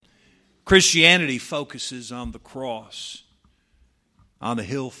Christianity focuses on the cross. On a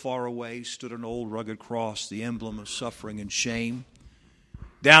hill far away stood an old rugged cross, the emblem of suffering and shame.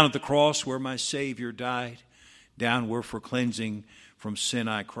 Down at the cross where my Savior died, down where for cleansing from sin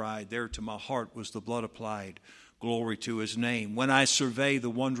I cried, there to my heart was the blood applied, glory to His name. When I survey the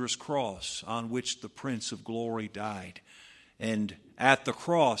wondrous cross on which the Prince of Glory died, and at the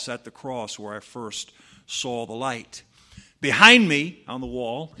cross where I first saw the light. Behind me on the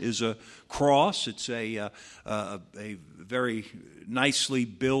wall is a cross. It's a very nicely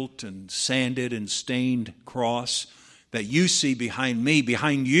built and sanded and stained cross that you see behind me.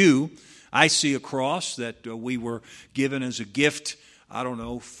 Behind you, I see a cross that we were given as a gift,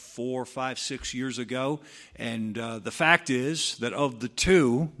 4, 5, 6 years ago. And the fact is that of the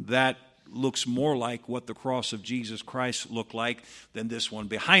two, that looks more like what the cross of Jesus Christ looked like than this one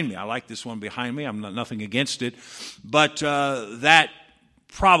behind me. I like this one behind me. I'm nothing against it. But that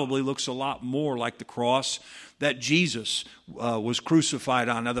probably looks a lot more like the cross that Jesus was crucified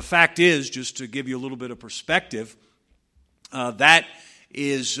on. Now, the fact is, just to give you a little bit of perspective, that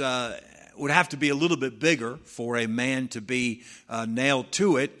is would have to be a little bit bigger for a man to be nailed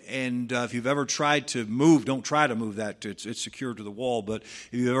to it. And if you've ever tried to move, don't try to move that. It's secured to the wall. But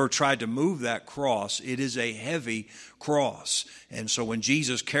if you've ever tried to move that cross, it is a heavy cross. And so when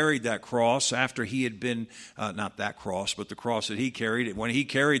Jesus carried that cross after he had been, not that cross, but the cross that he carried, when he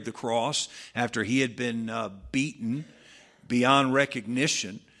carried the cross after he had been beaten beyond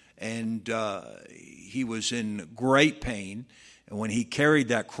recognition, and he was in great pain. And when he carried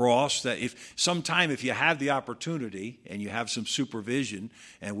that cross, that if you have the opportunity and you have some supervision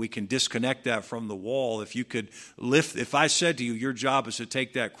and we can disconnect that from the wall, if you could lift, if I said to you, your job is to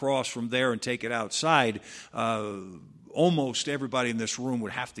take that cross from there and take it outside, almost everybody in this room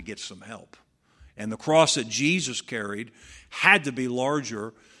would have to get some help. And the cross that Jesus carried had to be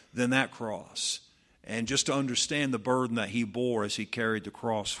larger than that cross. And just to understand the burden that he bore as he carried the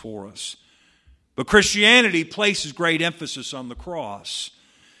cross for us. But Christianity places great emphasis on the cross.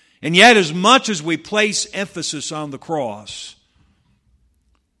 And yet, as much as we place emphasis on the cross,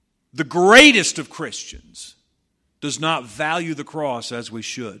 the greatest of Christians does not value the cross as we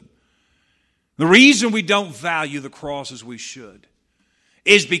should. The reason we don't value the cross as we should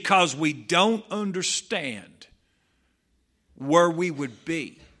is because we don't understand where we would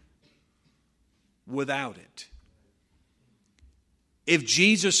be without it. If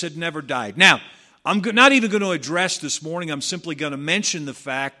Jesus had never died. Now, I'm not even going to address this morning. I'm simply going to mention the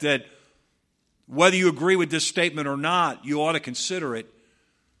fact that whether you agree with this statement or not, you ought to consider it,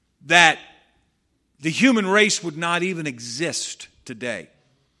 that the human race would not even exist today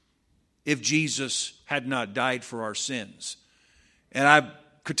if Jesus had not died for our sins. And I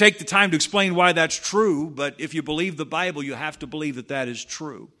could take the time to explain why that's true, but if you believe the Bible, you have to believe that that is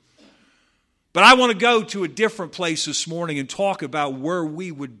true. But I want to go to a different place this morning and talk about where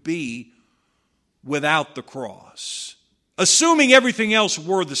we would be without the cross. Assuming everything else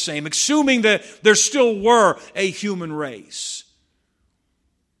were the same, assuming that there still were a human race.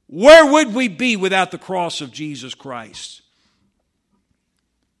 Where would we be without the cross of Jesus Christ?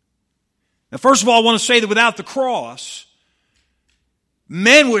 Now, first of all, I want to say that without the cross,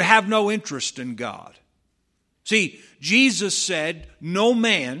 men would have no interest in God. See, Jesus said, no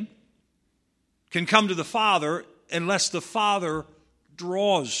man can come to the Father unless the Father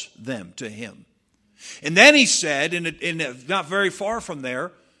draws them to Him. And then he said, not very far from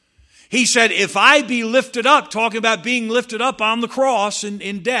there, he said, if I be lifted up, talking about being lifted up on the cross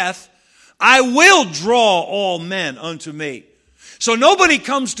in death, I will draw all men unto me. So nobody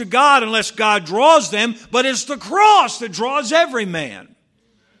comes to God unless God draws them, but it's the cross that draws every man.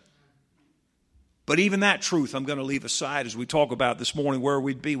 But even that truth I'm going to leave aside as we talk about this morning where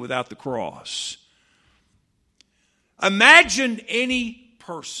we'd be without the cross. Imagine any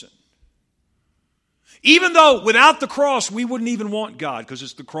person. Even though without the cross we wouldn't even want God because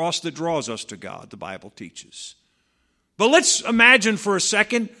it's the cross that draws us to God, the Bible teaches. But let's imagine for a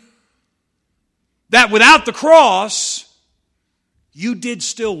second that without the cross you did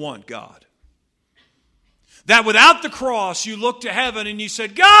still want God. That without the cross you looked to heaven and you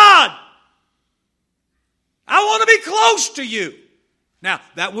said, God, I want to be close to you. Now,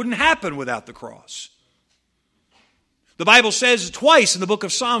 that wouldn't happen without the cross. The Bible says twice in the book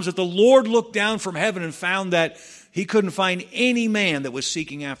of Psalms that the Lord looked down from heaven and found that He couldn't find any man that was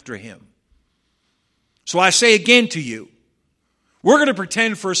seeking after Him. So I say again to you, we're going to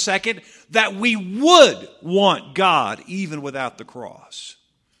pretend for a second that we would want God even without the cross.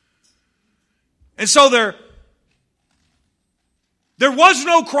 And so there was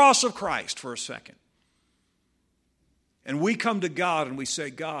no cross of Christ for a second. And we come to God and we say,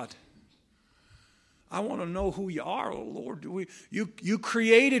 God, I want to know who you are, oh Lord. You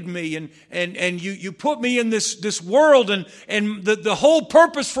created me and you put me in this world, and the whole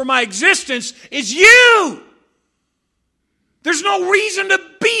purpose for my existence is you. There's no reason to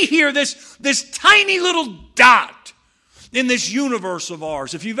be here, this tiny little dot in this universe of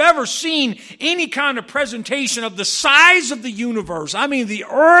ours. If you've ever seen any kind of presentation of the size of the universe, I mean, the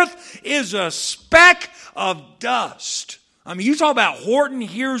earth is a speck of dust. I mean, you talk about Horton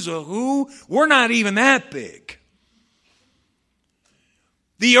Hears a Who, we're not even that big.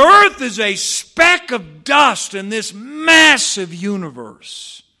 The earth is a speck of dust in this massive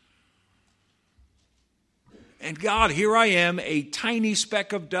universe. And God, here I am, a tiny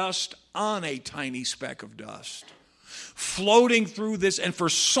speck of dust on a tiny speck of dust, floating through this, and for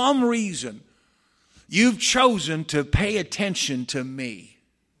some reason, you've chosen to pay attention to me.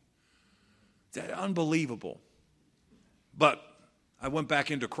 That's unbelievable. But I went back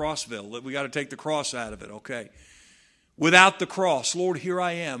into Crossville. We got to take the cross out of it, okay? Without the cross, Lord, here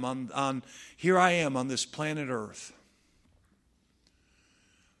I am on this planet Earth.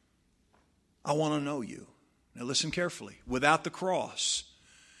 I want to know you. Now listen carefully. Without the cross,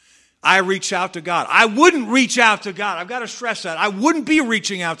 I reach out to God. I wouldn't reach out to God. I've got to stress that. I wouldn't be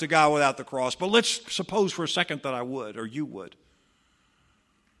reaching out to God without the cross. But let's suppose for a second that I would, or you would.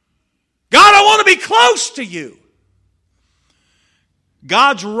 God, I want to be close to you.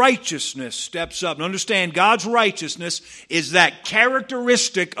 God's righteousness steps up. And understand, God's righteousness is that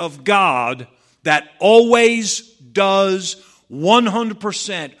characteristic of God that always does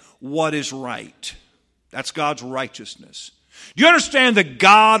 100% what is right. That's God's righteousness. Do you understand that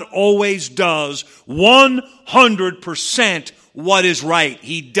God always does 100% what is right?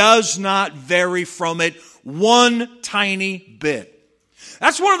 He does not vary from it one tiny bit.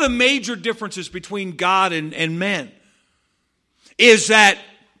 That's one of the major differences between God and men, is that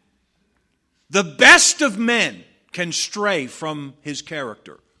the best of men can stray from his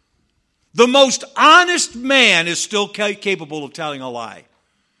character. The most honest man is still capable of telling a lie.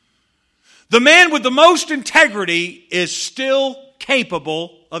 The man with the most integrity is still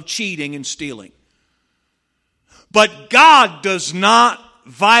capable of cheating and stealing. But God does not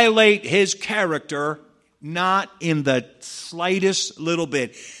violate his character, not in the slightest little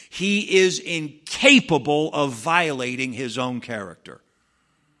bit. He is incapable of violating his own character.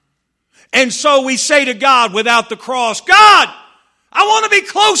 And so we say to God without the cross, God, I want to be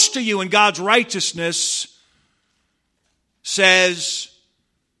close to you. And God's righteousness says,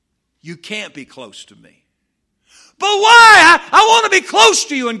 you can't be close to me. But why? I want to be close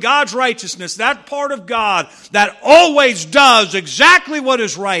to you. And God's righteousness, that part of God that always does exactly what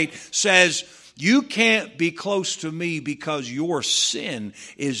is right, says, you can't be close to me because your sin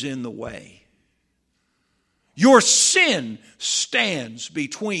is in the way. Your sin stands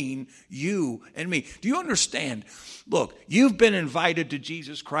between you and me. Do you understand? Look, you've been invited to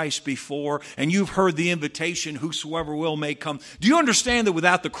Jesus Christ before, and you've heard the invitation, whosoever will may come. Do you understand that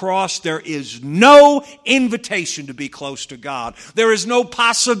without the cross, there is no invitation to be close to God? There is no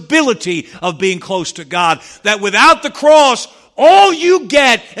possibility of being close to God. That without the cross, all you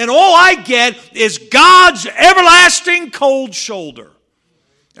get and all I get is God's everlasting cold shoulder.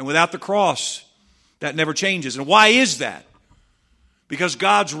 And without the cross, that never changes. And why is that? Because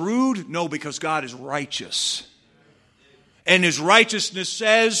God's rude? No, because God is righteous. And his righteousness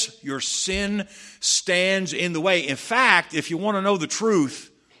says your sin stands in the way. In fact, if you want to know the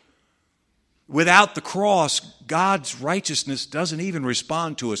truth, without the cross, God's righteousness doesn't even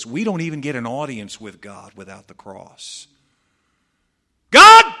respond to us. We don't even get an audience with God without the cross.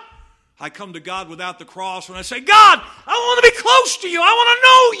 God! I come to God without the cross when I say, God, I want to be close to you. I want to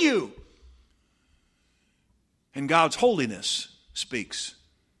know you. And God's holiness speaks.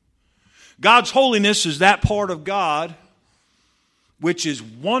 God's holiness is that part of God which is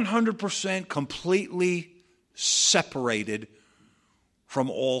 100% completely separated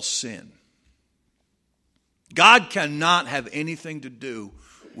from all sin. God cannot have anything to do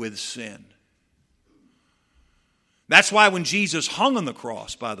with sin. That's why when Jesus hung on the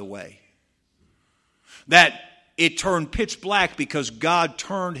cross, by the way, that it turned pitch black because God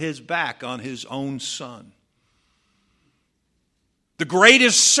turned his back on his own son. The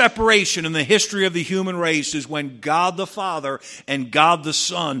greatest separation in the history of the human race is when God the Father and God the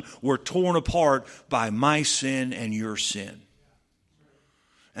Son were torn apart by my sin and your sin.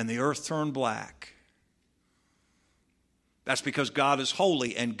 And the earth turned black. That's because God is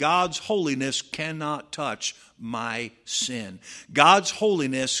holy, and God's holiness cannot touch my sin. God's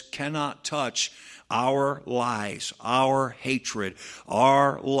holiness cannot touch our lies, our hatred,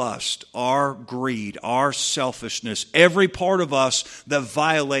 our lust, our greed, our selfishness, every part of us that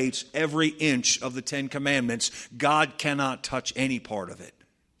violates every inch of the Ten Commandments, God cannot touch any part of it.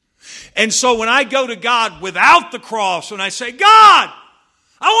 And so when I go to God without the cross and I say, God,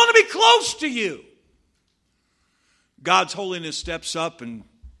 I want to be close to you, God's holiness steps up and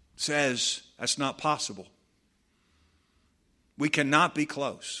says, that's not possible. We cannot be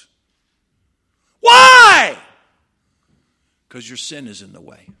close. Why? Because your sin is in the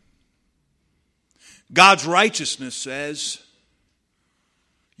way. God's righteousness says,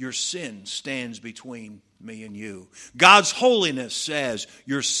 your sin stands between me and you. God's holiness says,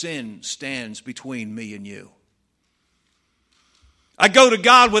 your sin stands between me and you. I go to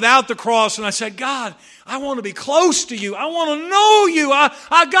God without the cross and I say, God, I want to be close to you. I want to know you. God,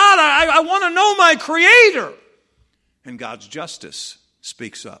 I want to know my Creator. And God's justice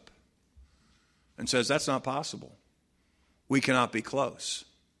speaks up and says, that's not possible. We cannot be close.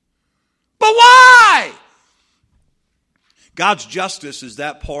 But why? God's justice is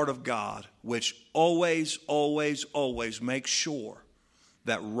that part of God which always, always, always makes sure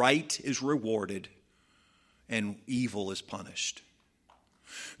that right is rewarded and evil is punished.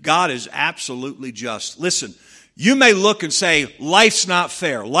 God is absolutely just. Listen, you may look and say, life's not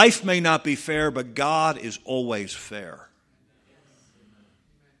fair. Life may not be fair, but God is always fair.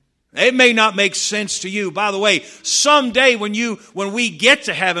 It may not make sense to you. By the way, someday when we get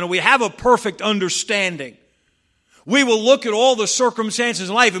to heaven and we have a perfect understanding, we will look at all the circumstances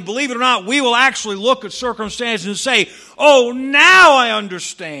in life, and believe it or not, we will actually look at circumstances and say, oh, now I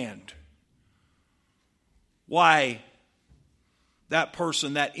understand why that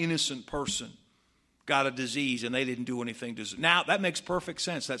person, that innocent person, got a disease and they didn't do anything to. Now, that makes perfect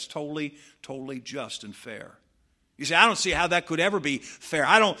sense. That's totally, totally just and fair. You say, I don't see how that could ever be fair.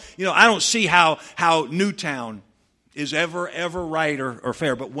 I don't see how Newtown is ever right or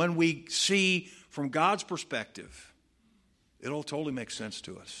fair. But when we see from God's perspective, it'll totally make sense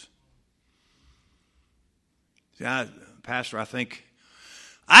to us. See, Pastor, I think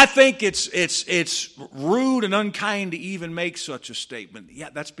it's rude and unkind to even make such a statement. Yeah,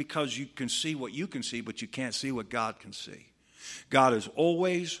 that's because you can see what you can see, but you can't see what God can see. God is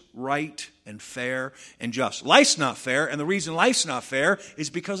always right and fair and just. Life's not fair, and the reason life's not fair is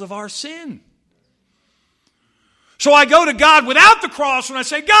because of our sin. So I go to God without the cross and I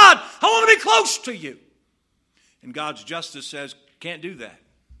say, God, I want to be close to you. And God's justice says, can't do that.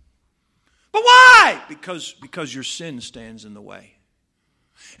 But why? Because your sin stands in the way.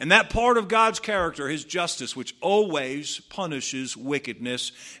 And that part of God's character, His justice, which always punishes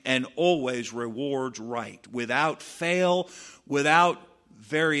wickedness and always rewards right, without fail, without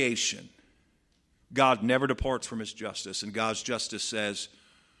variation, God never departs from His justice. And God's justice says,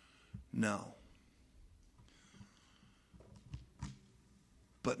 no.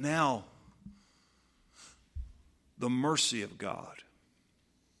 But now, the mercy of God.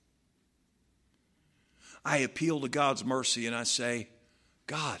 I appeal to God's mercy and I say,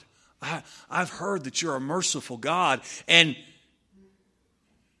 God, I've heard that you're a merciful God, and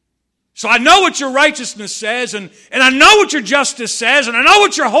so I know what your righteousness says, and I know what your justice says, and I know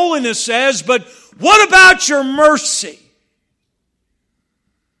what your holiness says, but what about your mercy?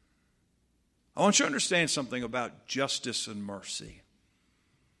 I want you to understand something about justice and mercy.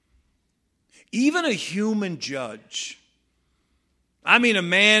 Even a human judge, I mean a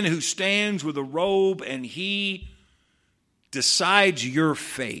man who stands with a robe and he decides your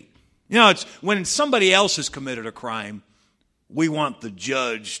fate. You know, it's when somebody else has committed a crime, we want the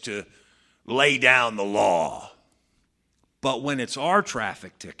judge to lay down the law. But when it's our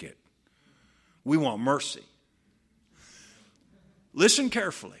traffic ticket, we want mercy. Listen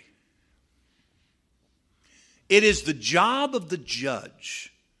carefully. It is the job of the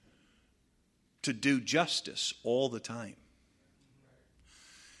judge to do justice all the time.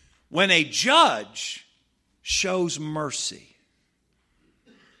 When a judge shows mercy,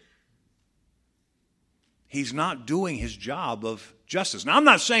 he's not doing his job of justice. Now, I'm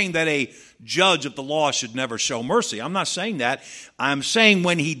not saying that a judge of the law should never show mercy. I'm not saying that. I'm saying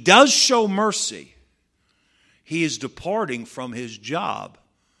when he does show mercy, he is departing from his job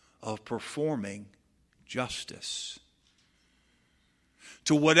of performing justice.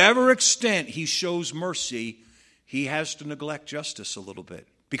 To whatever extent he shows mercy, he has to neglect justice a little bit.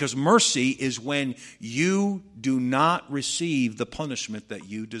 Because mercy is when you do not receive the punishment that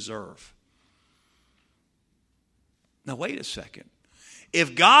you deserve. Now, wait a second.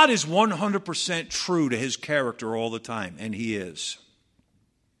 If God is 100% true to His character all the time, and He is,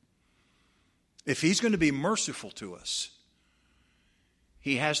 if He's going to be merciful to us,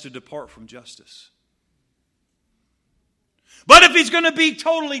 He has to depart from justice. But if he's going to be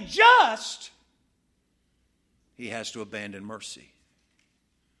totally just, he has to abandon mercy.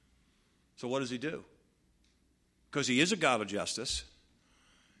 So what does he do? Because he is a God of justice,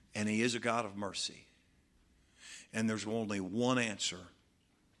 and he is a God of mercy. And there's only one answer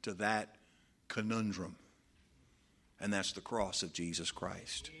to that conundrum, and that's the cross of Jesus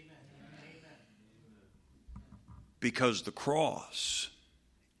Christ. Because the cross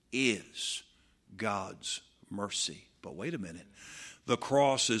is God's mercy. But wait a minute. The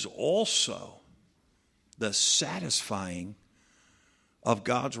cross is also the satisfying of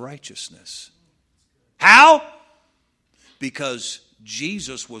God's righteousness. How? Because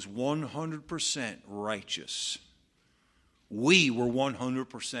Jesus was 100% righteous. We were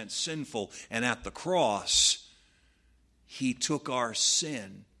 100% sinful. And at the cross, he took our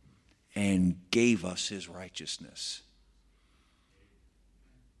sin and gave us his righteousness.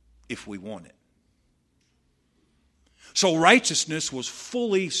 If we want it. So righteousness was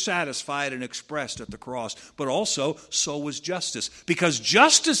fully satisfied and expressed at the cross, but also so was justice. Because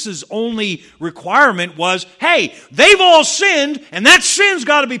justice's only requirement was, hey, they've all sinned, and that sin's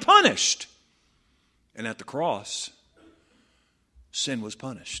got to be punished. And at the cross, sin was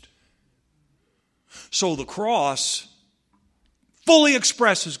punished. So the cross fully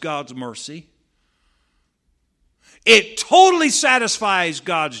expresses God's mercy. It totally satisfies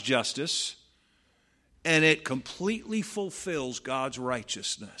God's justice. And it completely fulfills God's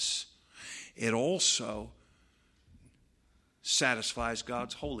righteousness. It also satisfies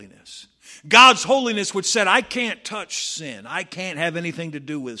God's holiness. God's holiness which said, I can't touch sin. I can't have anything to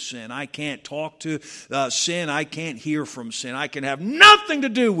do with sin. I can't talk to sin. I can't hear from sin. I can have nothing to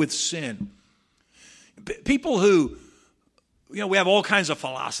do with sin. People who, we have all kinds of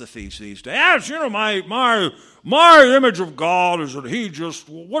philosophies these days. My image of God is that he just,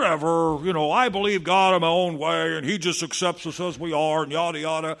 whatever, I believe God in my own way, and he just accepts us as we are, and yada,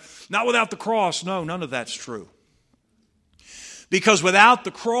 yada. Not without the cross. No, none of that's true. Because without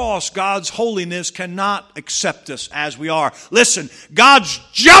the cross, God's holiness cannot accept us as we are. Listen, God's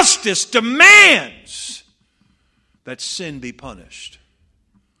justice demands that sin be punished.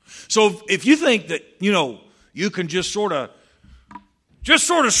 So if you think that, you can just sort of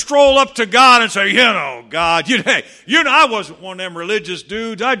stroll up to God and say, God, I wasn't one of them religious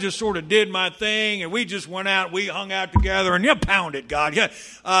dudes. I just sort of did my thing, and we just went out, we hung out together, and you pounded God.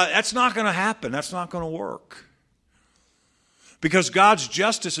 That's not going to happen. That's not going to work. Because God's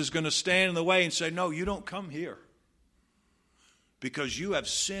justice is going to stand in the way and say, no, you don't come here. Because you have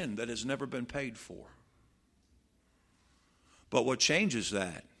sin that has never been paid for. But what changes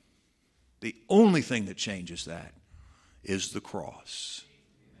that, the only thing that changes that, is the cross.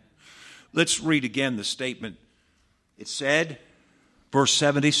 Let's read again the statement. It said, verse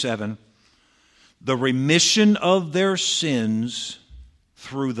 77, the remission of their sins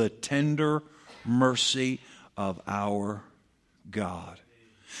through the tender mercy of our God.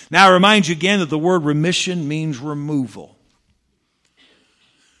 Now I remind you again that the word remission means removal.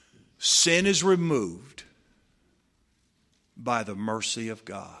 Sin is removed by the mercy of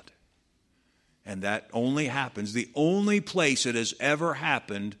God. And that only happens, the only place it has ever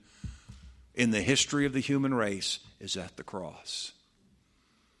happened in the history of the human race is at the cross.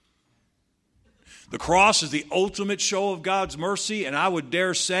 The cross is the ultimate show of God's mercy, and I would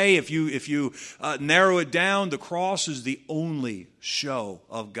dare say, if you narrow it down, the cross is the only show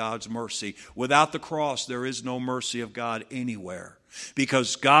of God's mercy. Without the cross, there is no mercy of God anywhere.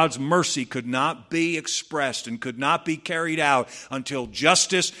 Because God's mercy could not be expressed and could not be carried out until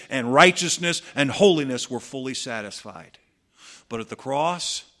justice and righteousness and holiness were fully satisfied. But at the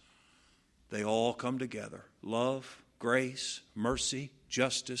cross, they all come together. Love, grace, mercy,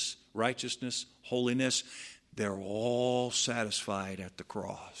 justice, righteousness, holiness. They're all satisfied at the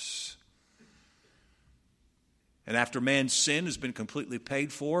cross. And after man's sin has been completely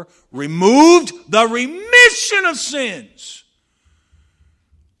paid for, removed, the remission of sins.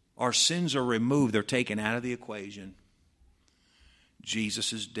 Our sins are removed. They're taken out of the equation.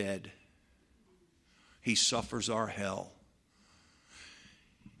 Jesus is dead. He suffers our hell.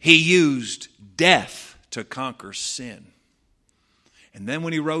 He used death to conquer sin. And then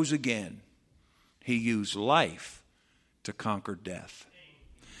when he rose again, he used life to conquer death.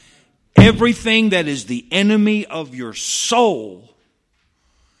 Everything that is the enemy of your soul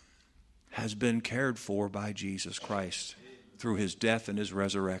has been cared for by Jesus Christ through his death and his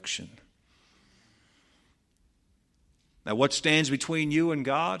resurrection. Now, what stands between you and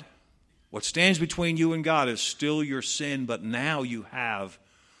God? What stands between you and God is still your sin, but now you have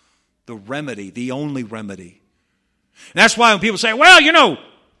the remedy, the only remedy. And that's why when people say, well,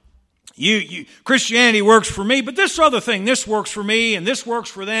 Christianity works for me, but this other thing, this works for me, and this works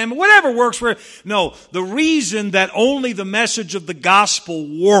for them, whatever works for... No, the reason that only the message of the gospel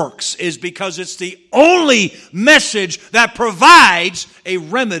works is because it's the only message that provides a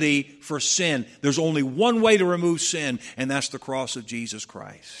remedy for sin. There's only one way to remove sin, and that's the cross of Jesus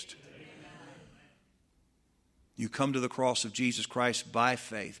Christ. You come to the cross of Jesus Christ by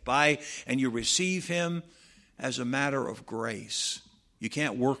faith, and you receive Him as a matter of grace. You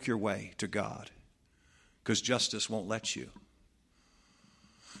can't work your way to God because justice won't let you.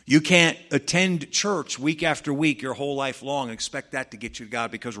 You can't attend church week after week your whole life long and expect that to get you to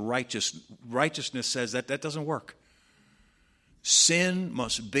God because righteousness says that doesn't work. Sin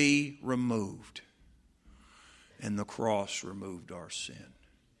must be removed. And the cross removed our sin.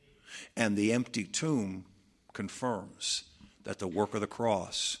 And the empty tomb confirms that the work of the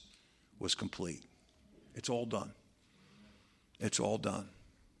cross was complete. It's all done. It's all done.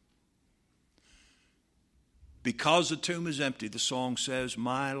 Because the tomb is empty, the song says,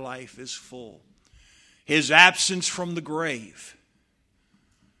 my life is full. His absence from the grave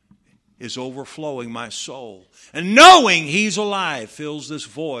is overflowing my soul. And knowing He's alive fills this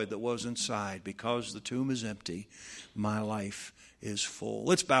void that was inside. Because the tomb is empty, my life is full.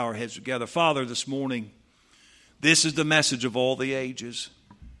 Let's bow our heads together. Father, this morning, this is the message of all the ages.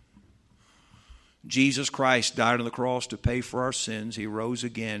 Jesus Christ died on the cross to pay for our sins. He rose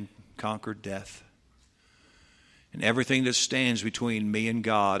again, conquered death. And everything that stands between me and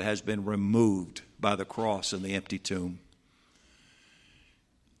God has been removed by the cross and the empty tomb.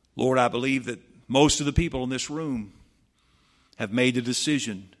 Lord, I believe that most of the people in this room have made the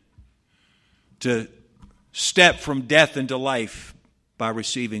decision to step from death into life by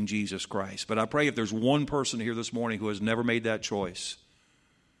receiving Jesus Christ. But I pray if there's one person here this morning who has never made that choice,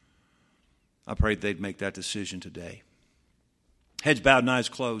 I pray they'd make that decision today. Heads bowed and eyes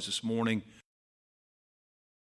closed this morning.